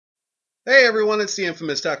Hey everyone, it's the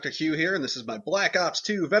infamous Dr. Q here, and this is my Black Ops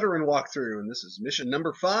 2 veteran walkthrough, and this is mission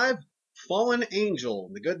number 5, Fallen Angel.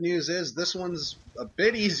 The good news is this one's a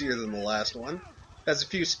bit easier than the last one. Has a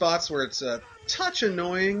few spots where it's a touch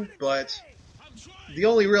annoying, but the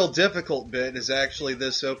only real difficult bit is actually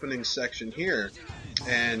this opening section here,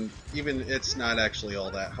 and even it's not actually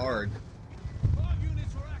all that hard.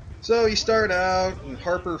 So you start out, and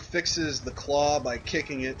Harper fixes the claw by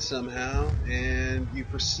kicking it somehow, and you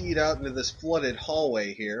proceed out into this flooded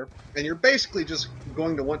hallway here, and you're basically just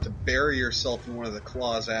going to want to bury yourself in one of the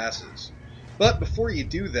claw's asses. But before you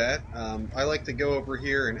do that, I like to go over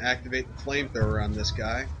here and activate the flamethrower on this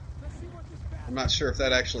guy. I'm not sure if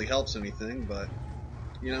that actually helps anything, but,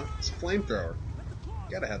 you know, it's a flamethrower.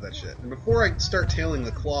 Gotta have that shit. And before I start tailing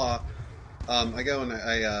the claw, I go and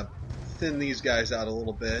I thin these guys out a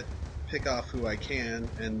little bit, pick off who I can,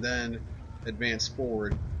 and then advance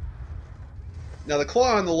forward. Now the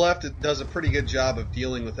claw on the left does a pretty good job of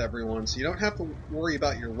dealing with everyone, so you don't have to worry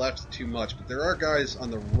about your left too much, but there are guys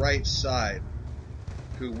on the right side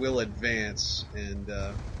who will advance and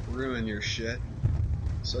ruin your shit.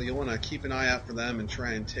 So you'll want to keep an eye out for them and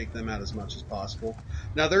try and take them out as much as possible.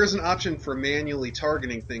 Now there is an option for manually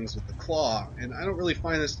targeting things with the claw, and I don't really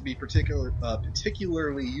find this to be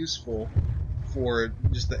particularly useful for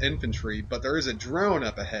just the infantry, but there is a drone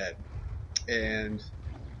up ahead, and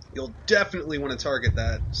you'll definitely want to target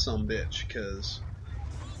that sumbitch, because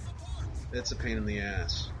it's a pain in the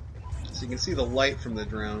ass. So you can see the light from the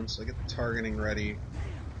drone, so I get the targeting ready,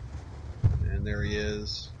 and there he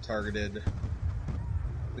is, targeted.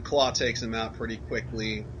 The claw takes him out pretty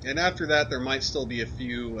quickly, and after that there might still be a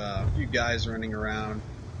few guys running around,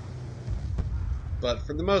 but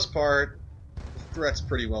for the most part the threat's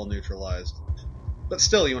pretty well neutralized. But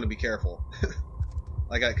still, you want to be careful.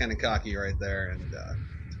 I got kind of cocky right there and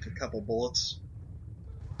took a couple bullets.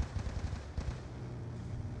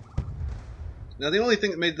 Now the only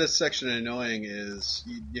thing that made this section annoying is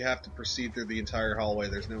you have to proceed through the entire hallway.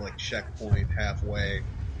 There's no like checkpoint halfway.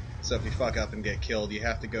 So if you fuck up and get killed, you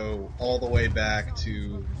have to go all the way back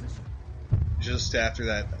to just after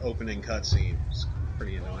that opening cutscene. It's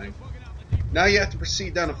pretty annoying. Now you have to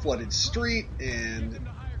proceed down a flooded street, and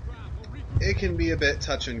it can be a bit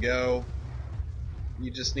touch and go.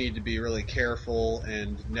 You just need to be really careful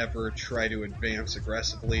and never try to advance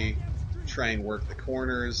aggressively. Try and work the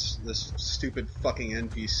corners. This stupid fucking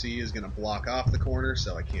NPC is going to block off the corner,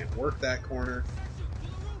 so I can't work that corner.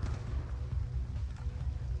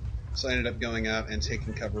 So I ended up going out and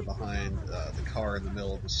taking cover behind the car in the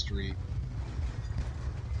middle of the street,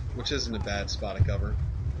 which isn't a bad spot of cover.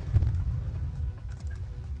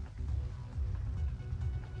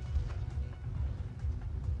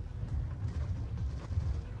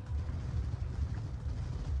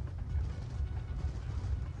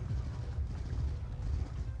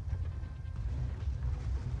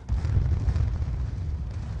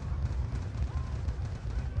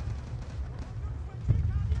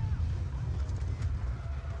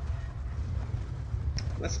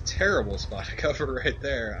 That's a terrible spot to cover right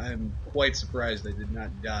there. I'm quite surprised I did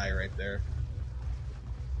not die right there.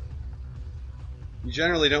 You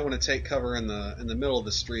generally don't want to take cover in the middle of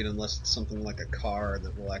the street unless it's something like a car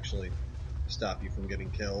that will actually stop you from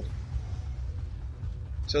getting killed.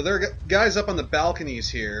 So there are guys up on the balconies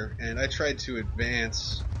here, and I tried to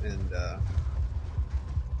advance and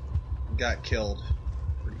got killed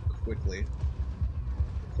pretty quickly.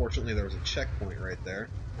 Fortunately, there was a checkpoint right there.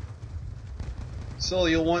 So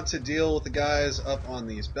you'll want to deal with the guys up on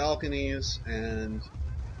these balconies and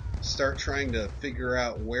start trying to figure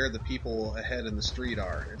out where the people ahead in the street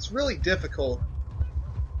are. It's really difficult,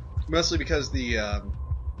 mostly because the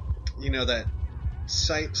you know, that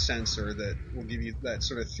sight sensor that will give you that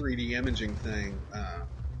sort of 3D imaging thing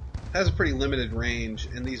has a pretty limited range,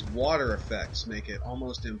 and these water effects make it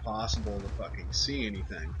almost impossible to fucking see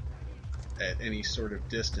anything at any sort of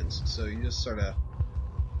distance. So you just sort of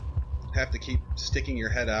have to keep sticking your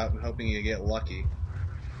head out and hoping you get lucky.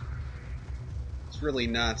 It's really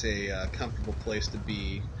not a comfortable place to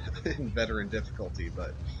be in veteran difficulty,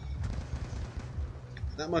 but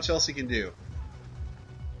not much else you can do.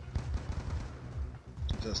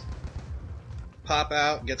 Just pop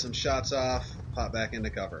out, get some shots off, pop back into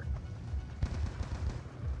cover.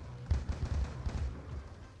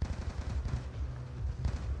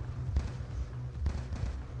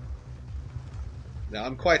 Now,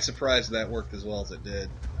 I'm quite surprised that worked as well as it did.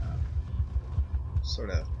 Sort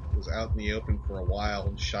of was out in the open for a while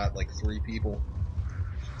and shot like 3 people.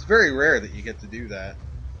 It's very rare that you get to do that.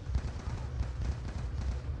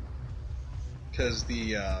 because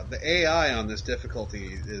the AI on this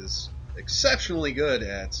difficulty is exceptionally good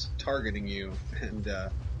at targeting you, and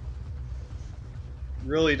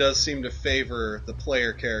really does seem to favor the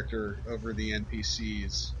player character over the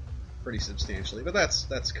NPCs pretty substantially, but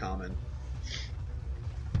that's common.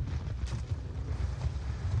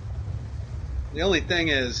 The only thing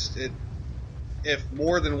is, if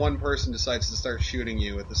more than one person decides to start shooting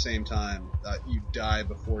you at the same time, you die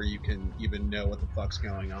before you can even know what the fuck's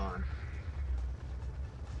going on.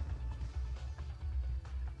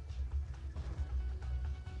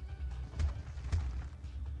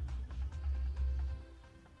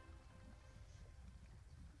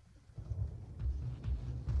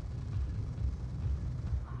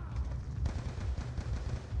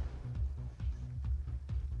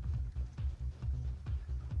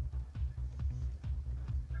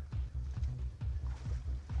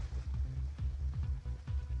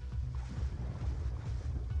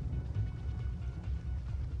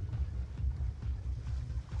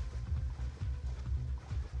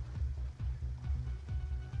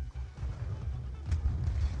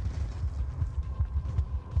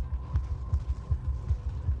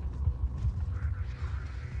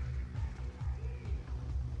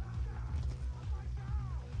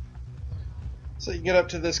 So you get up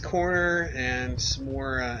to this corner, and some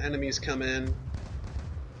more enemies come in.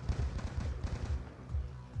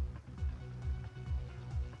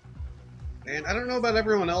 And I don't know about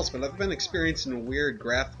everyone else, but I've been experiencing a weird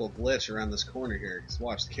graphical glitch around this corner here. Just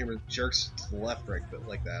watch, the camera jerks to the left right bit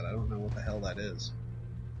like that. I don't know what the hell that is.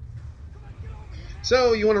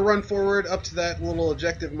 So you want to run forward up to that little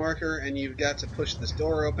objective marker, and you've got to push this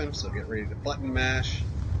door open, so get ready to button mash.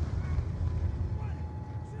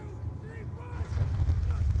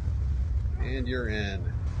 And you're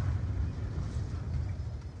in.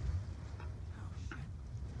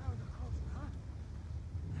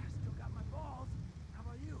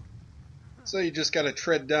 So you just got to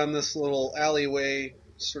tread down this little alleyway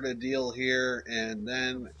sort of deal here, and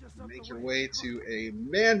then make your way to a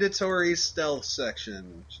mandatory stealth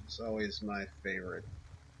section, which is always my favorite.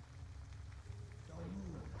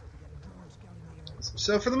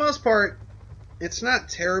 So for the most part, it's not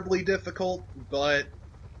terribly difficult, but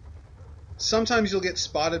sometimes you'll get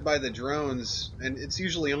spotted by the drones, and it's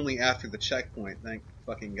usually only after the checkpoint, thank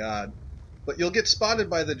fucking God. But you'll get spotted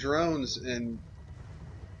by the drones, and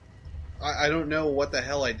I don't know what the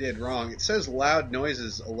hell I did wrong. It says loud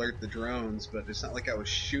noises alert the drones, but it's not like I was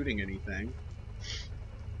shooting anything.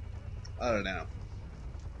 I don't know.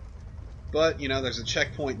 But, you know, there's a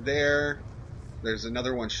checkpoint there. There's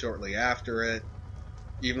another one shortly after it.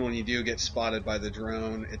 Even when you do get spotted by the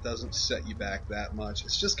drone, it doesn't set you back that much.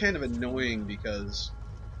 It's just kind of annoying because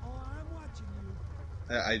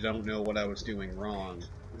I don't know what I was doing wrong.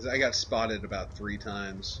 I got spotted about 3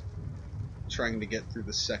 times trying to get through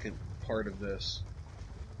the second part of this.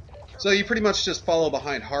 So you pretty much just follow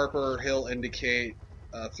behind Harper. He'll indicate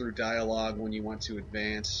through dialogue when you want to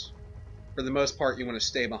advance. For the most part, you want to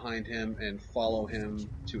stay behind him and follow him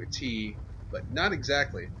to a T, but not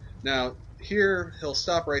exactly. Now, here, he'll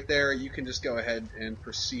stop right there. You can just go ahead and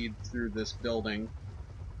proceed through this building.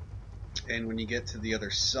 And when you get to the other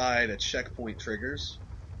side, a checkpoint triggers.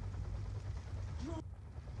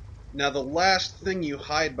 Now, the last thing you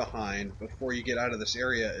hide behind before you get out of this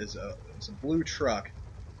area is a blue truck.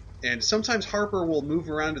 And sometimes Harper will move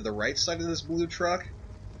around to the right side of this blue truck.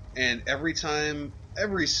 And every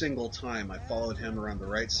single time I followed him around the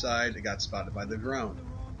right side, it got spotted by the drone.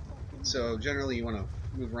 So generally you want to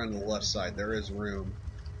move around to the left side. There is room.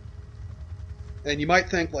 And you might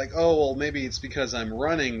think like, oh, well, maybe it's because I'm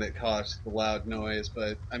running that caused the loud noise.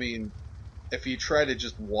 But, I mean, if you try to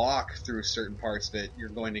just walk through certain parts of it, you're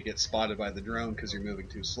going to get spotted by the drone because you're moving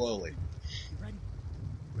too slowly.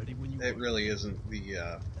 It really isn't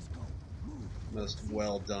the most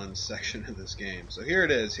well done section of this game. So here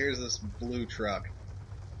it is. Here's this blue truck.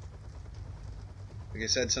 Like I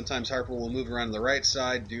said, sometimes Harper will move around to the right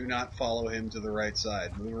side. Do not follow him to the right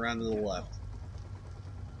side. Move around to the left.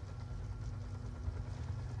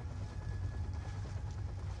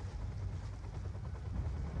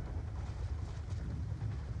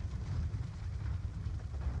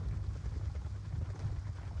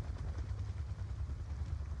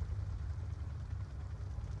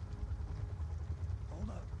 Hold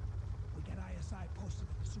up. We got ISI posted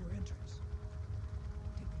at the sewer entrance.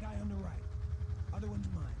 Take the guy on the right. Other one's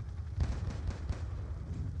mine.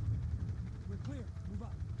 We're clear. Move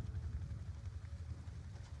up.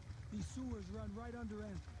 These sewers run right under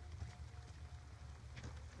Anthem.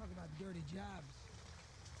 Talk about dirty jobs.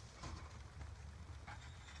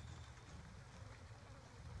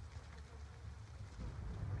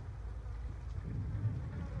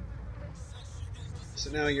 So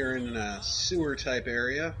now you're in a sewer type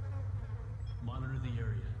area. Monitor the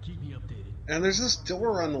area. Keep me updated. And there's this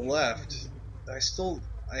door on the left. I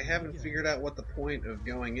haven't figured out what the point of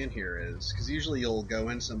going in here is, because usually you'll go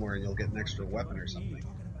in somewhere and you'll get an extra weapon or something.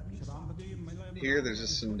 Here there's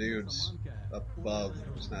just some dudes up above.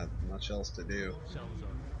 There's not much else to do. Salazar,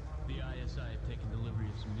 the ISI have taken delivery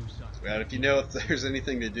of some new suspects. But if you know if there's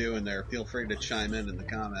anything to do in there, feel free to chime in the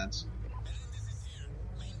comments.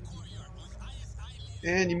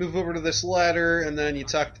 And you move over to this ladder, and then you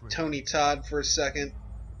talk to Tony Todd for a second.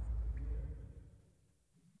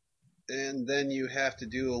 And then you have to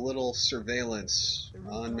do a little surveillance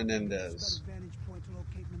on Menendez. Vantage point to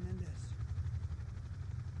locate Menendez.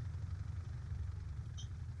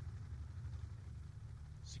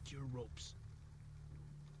 Secure ropes.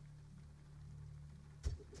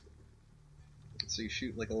 So you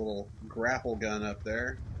shoot like a little grapple gun up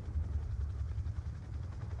there.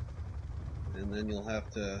 And then you'll have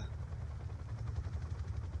to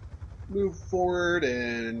move forward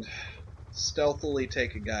and stealthily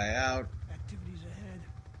take a guy out. Activities ahead.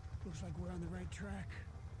 Looks like we're on the right track.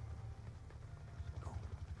 Go.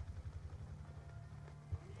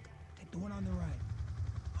 Take the one on the right.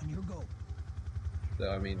 On your go.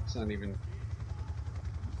 So, I mean, it's not even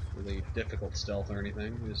really difficult stealth or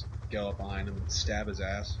anything. You just go up behind him and stab his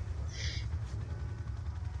ass.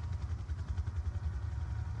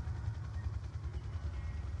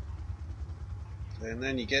 And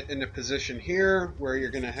then you get into position here where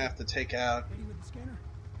you're going to have to take out Ready with the scanner?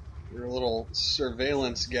 your little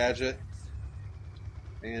surveillance gadget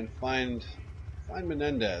and find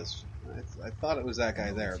Menendez. I thought it was that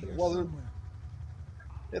guy there, but it wasn't. Somewhere.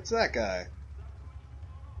 It's that guy.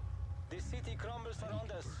 The city crumbles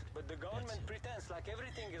around us, but the government pretends like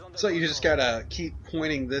everything is under So you just control. gotta keep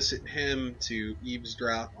pointing this at him to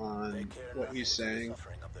eavesdrop on what he's saying.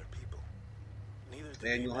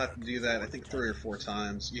 And you'll have to do that, I think, 3 or 4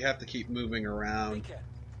 times. You have to keep moving around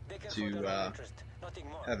They care to, for their own interest, nothing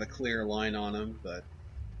more. have a clear line on him, but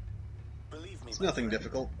Believe me, it's my nothing friend,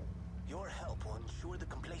 difficult. Your help will ensure the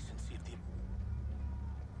complacency of the...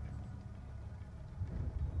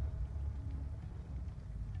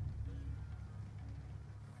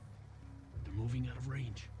 They're moving out of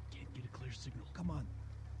range. Can't get a clear signal. Come on.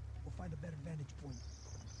 We'll find a better vantage point.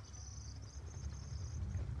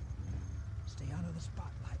 Stay out of the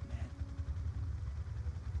spotlight, man.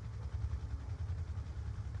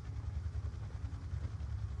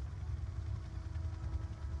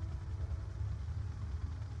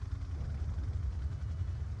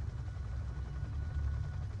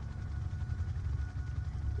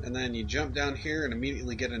 And then you jump down here and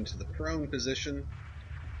immediately get into the prone position.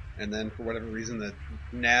 And then, for whatever reason, the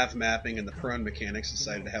nav mapping and the prone mechanics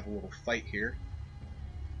decided to have a little fight here.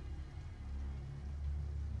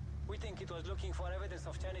 We think it was looking for evidence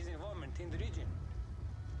of Chinese involvement in the region.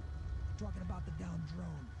 Talking about the downed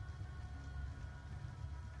drone.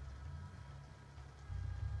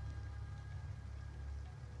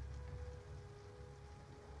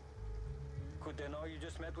 Could they know you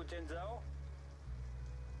just met with Chen Zhao?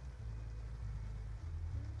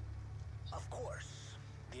 Of course.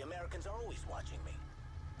 The Americans are always watching me.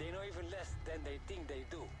 They know even less than they think they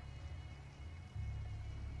do.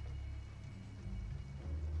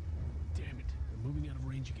 Damn it. They're moving out of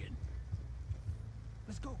range again.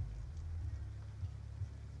 Let's go.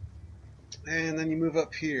 And then you move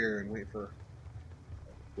up here and wait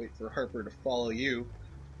for Harper to follow you.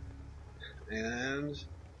 And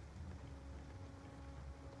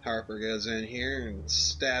Harper goes in here and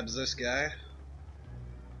stabs this guy.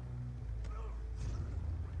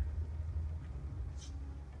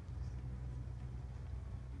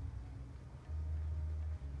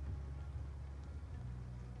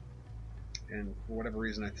 And for whatever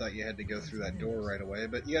reason, I thought you had to go through that door right away,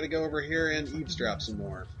 but you got to go over here and eavesdrop some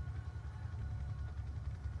more.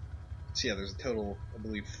 So yeah, there's a total, I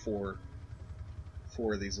believe, four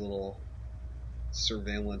of these little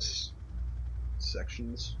surveillance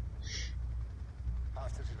sections.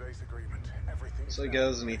 After today's agreement, everything... So he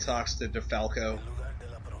goes and he talks to DeFalco. El lugar de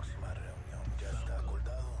la próxima reunión ya está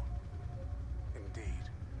acordado. Indeed.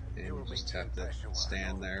 And You you will just maintain have to pressure while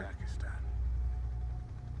stand in there. Pakistan.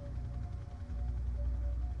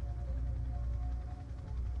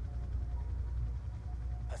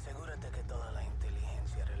 Asegúrate que toda la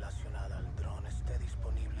inteligencia relacionada al dron esté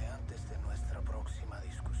disponible antes de nuestra próxima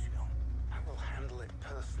discusión. I will handle it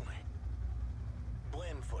personally.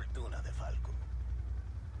 Buen fortuna, De Falco.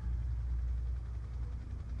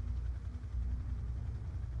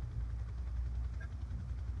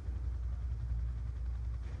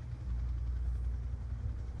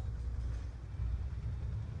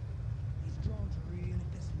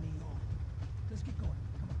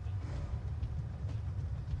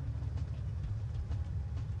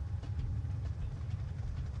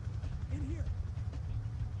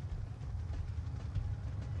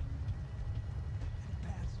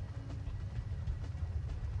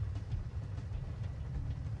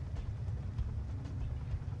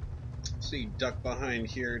 So you duck behind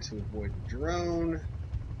here to avoid the drone.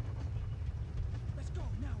 Let's go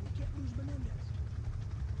now. We can't lose Menendez.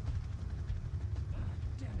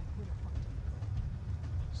 Damn it, where the fuck did he go?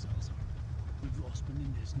 Salazar, we've lost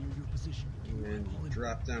Menendez near your position. Can you And recall you him?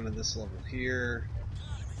 drop down to this level here.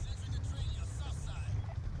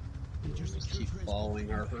 Did your Just secure keep transport following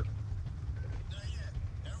come Harper. back?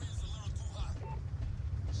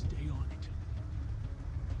 Stay on it.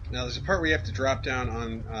 Now there's a part where you have to drop down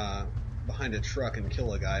on behind a truck and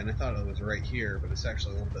kill a guy, and I thought it was right here, but it's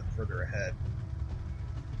actually a little bit further ahead.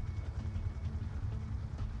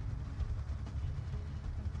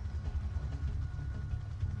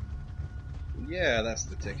 Yeah, that's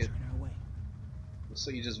the ticket. Right our way.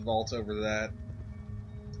 So you just vault over that,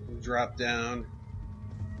 drop down.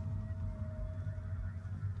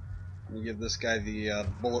 You give this guy the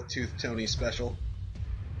Bullet Tooth Tony special.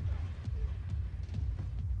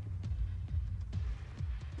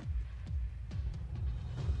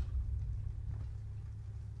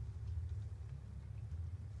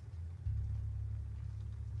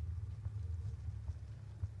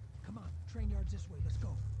 Come on, train yards this way. Let's go.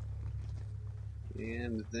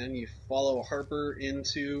 And then you follow Harper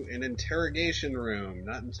into an interrogation room,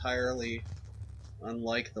 not entirely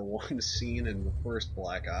unlike the one seen in the first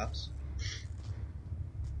Black Ops.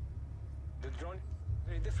 The drone is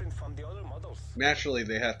very different from the other models. Naturally,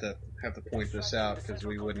 they have to point this out because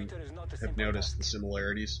we wouldn't have noticed the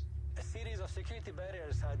similarities. A series of security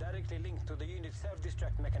barriers are directly linked to the unit's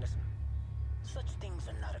self-destruct mechanism. Such things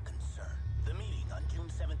are not a concern. The meeting on June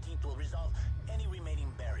 17th will resolve any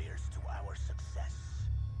remaining barriers to our success.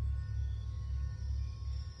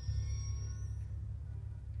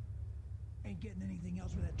 Ain't getting anything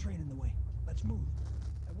else with that train in the way. Let's move.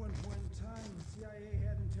 At one point in time, the CIA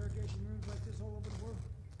had interrogation rooms like this all over the world.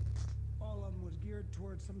 All of them was geared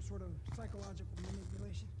towards some sort of psychological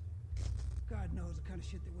manipulation. God knows the kind of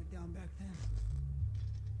shit that went down back then.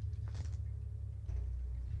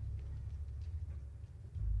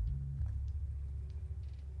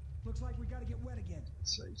 Looks like we gotta get wet again.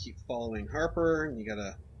 So you keep following Harper, and you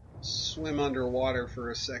gotta swim underwater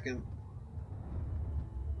for a second.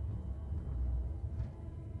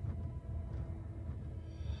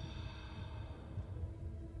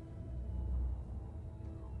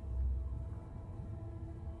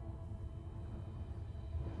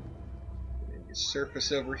 And you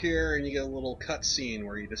surface over here, and you get a little cutscene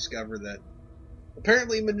where you discover that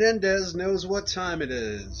apparently Menendez knows what time it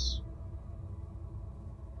is.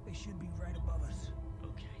 They should be right above us.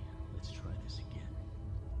 Okay, let's try this again.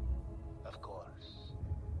 Of course.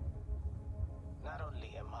 Not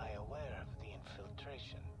only am I aware of the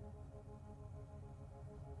infiltration,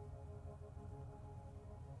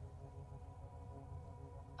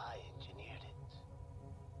 I engineered it.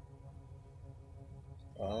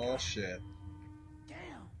 Oh shit.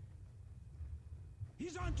 Damn!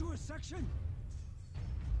 He's onto a section!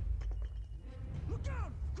 Look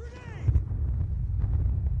out! Grenade!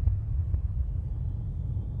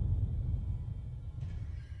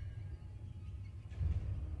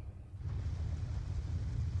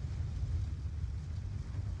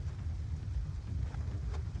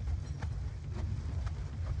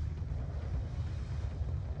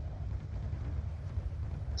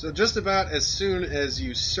 So just about as soon as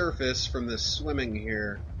you surface from this swimming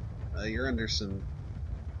here, you're under some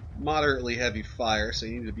moderately heavy fire, so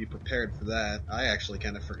you need to be prepared for that. I actually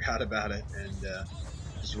kind of forgot about it and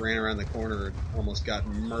just ran around the corner and almost got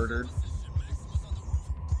murdered.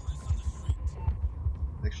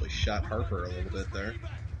 Actually shot Harper a little bit there.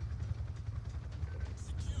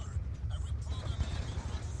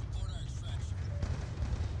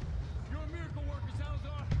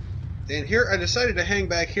 And here, I decided to hang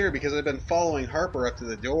back here because I've been following Harper up to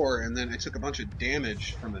the door, and then I took a bunch of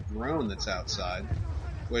damage from a drone that's outside,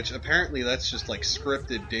 which apparently that's just like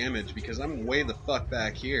scripted damage because I'm way the fuck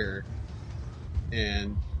back here,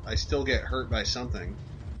 and I still get hurt by something.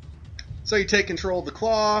 So you take control of the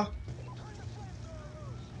claw,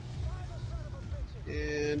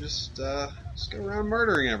 and just go around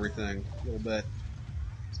murdering everything a little bit.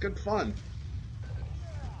 It's good fun.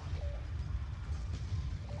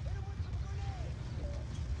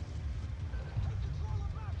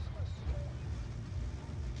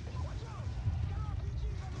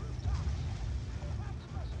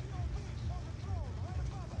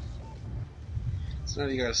 So now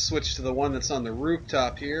you gotta switch to the one that's on the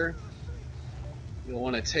rooftop here. You'll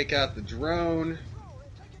want to take out the drone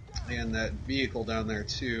and that vehicle down there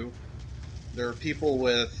too. There are people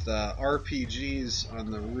with RPGs on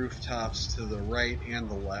the rooftops to the right and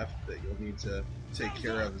the left that you'll need to take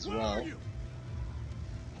care of as well.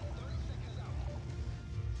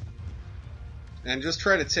 And just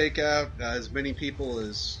try to take out as many people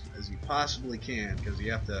as you possibly can, because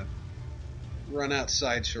you have to run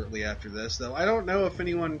outside shortly after this. Though I don't know if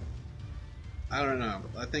anyone... I don't know.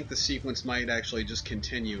 I think the sequence might actually just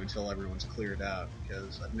continue until everyone's cleared out,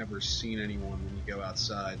 because I've never seen anyone when you go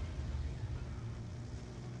outside.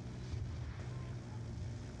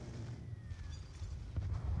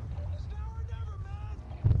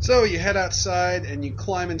 So you head outside and you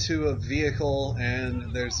climb into a vehicle,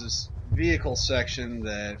 and there's this vehicle section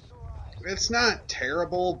that it's not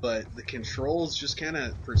terrible, but the controls just kind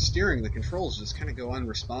of, for steering, the controls just kind of go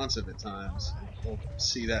unresponsive at times. We'll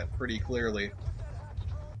see that pretty clearly.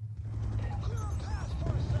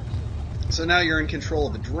 So now you're in control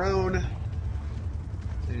of a drone,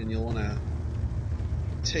 and you'll want to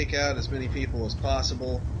take out as many people as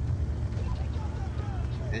possible.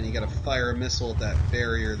 And you gotta fire a missile at that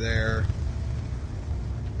barrier there.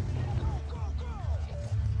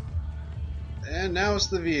 And now it's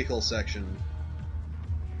the vehicle section.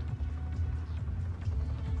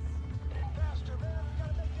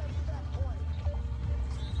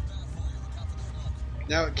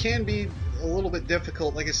 Now it can be a little bit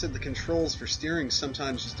difficult. Like I said, the controls for steering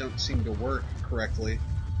sometimes just don't seem to work correctly.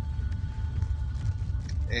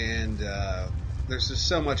 And there's just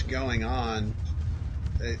so much going on.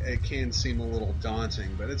 It can seem a little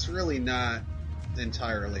daunting, but it's really not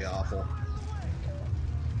entirely awful.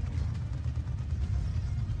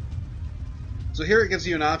 So here it gives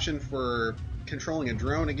you an option for controlling a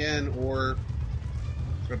drone again, or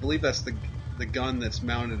I believe that's the gun that's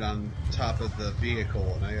mounted on top of the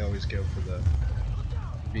vehicle, and I always go for the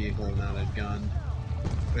vehicle-mounted gun,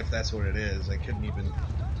 if that's what it is. I couldn't even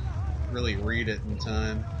really read it in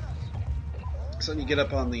time. So you get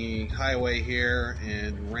up on the highway here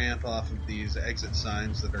and ramp off of these exit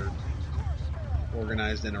signs that are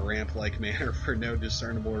organized in a ramp-like manner for no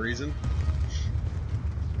discernible reason.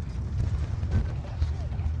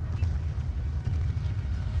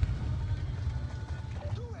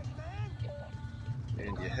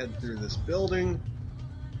 And you head through this building.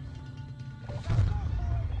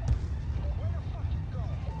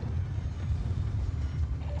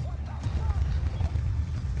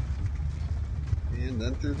 And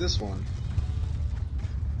then through this one.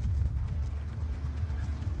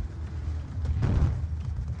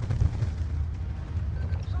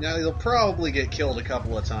 Now you'll probably get killed a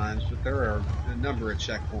couple of times, but there are a number of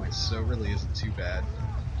checkpoints, so it really isn't too bad.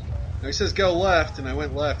 Now he says go left, and I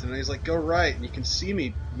went left, and he's like go right, and you can see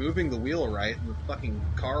me moving the wheel right, and the fucking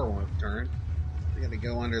car won't turn. I gotta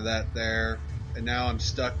go under that there, and now I'm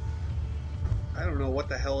stuck. I don't know what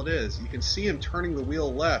the hell it is. You can see him turning the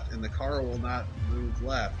wheel left, and the car will not move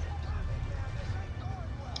left.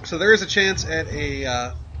 So there is a chance at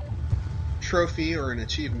a trophy or an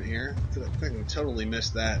achievement here. I think I totally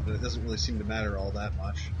missed that, but it doesn't really seem to matter all that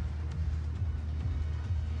much.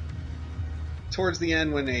 Towards the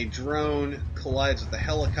end, when a drone collides with a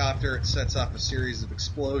helicopter, it sets off a series of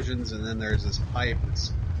explosions, and then there's this pipe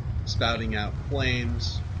that's spouting out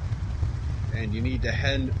flames. And you need to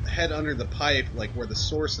head under the pipe, like where the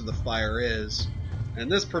source of the fire is.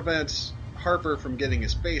 And this prevents Harper from getting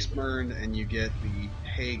his face burned, and you get the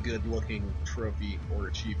hey good looking trophy or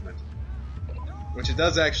achievement. Which it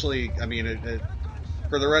does actually, I mean,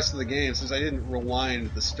 for the rest of the game, since I didn't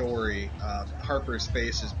rewind the story, Harper's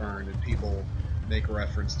face is burned, and people make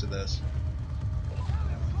reference to this.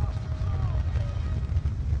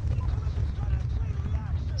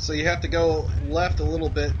 So you have to go left a little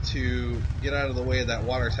bit to get out of the way of that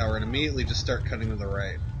water tower, and immediately just start cutting to the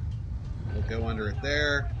right. We'll go under it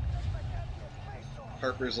there.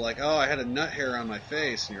 Harper's like, oh, I had a nut hair on my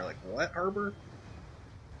face, and you're like, what, Harper?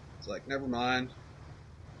 It's like, never mind.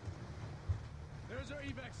 There's our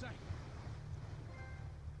evac site.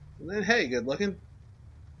 And then, hey, good looking.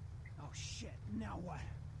 Oh shit, now what?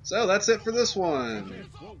 So that's it for this one.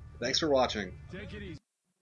 Thanks for watching. Take it easy.